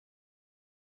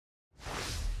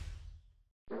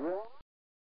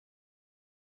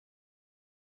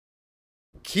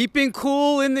Keeping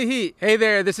cool in the heat. Hey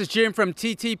there, this is Jim from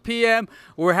TTPM.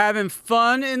 We're having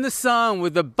fun in the sun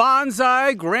with the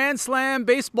Banzai Grand Slam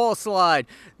baseball slide.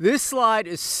 This slide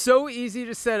is so easy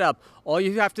to set up. All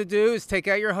you have to do is take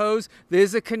out your hose,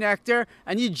 there's a connector,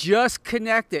 and you just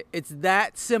connect it. It's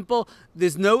that simple.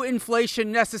 There's no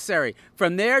inflation necessary.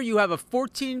 From there, you have a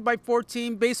 14 by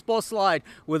 14 baseball slide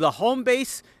with a home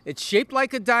base. It's shaped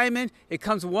like a diamond. It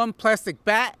comes with one plastic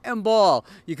bat and ball.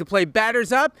 You can play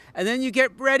batters up, and then you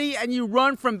get ready and you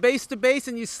run from base to base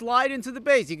and you slide into the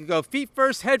base. You can go feet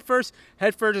first, head first.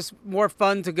 Head first is more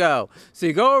fun to go. So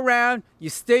you go around, you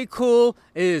stay cool.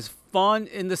 It is fun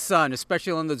in the sun,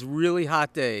 especially on those really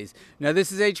hot days. Now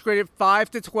this is age graded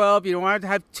 5 to 12. You don't want to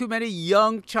have too many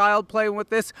young child playing with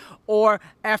this, or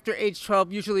after age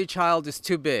 12, usually a child is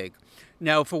too big.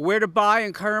 Now for where to buy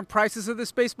and current prices of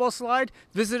this baseball slide,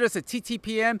 visit us at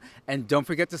TTPM, and don't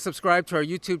forget to subscribe to our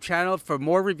YouTube channel for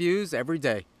more reviews every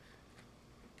day.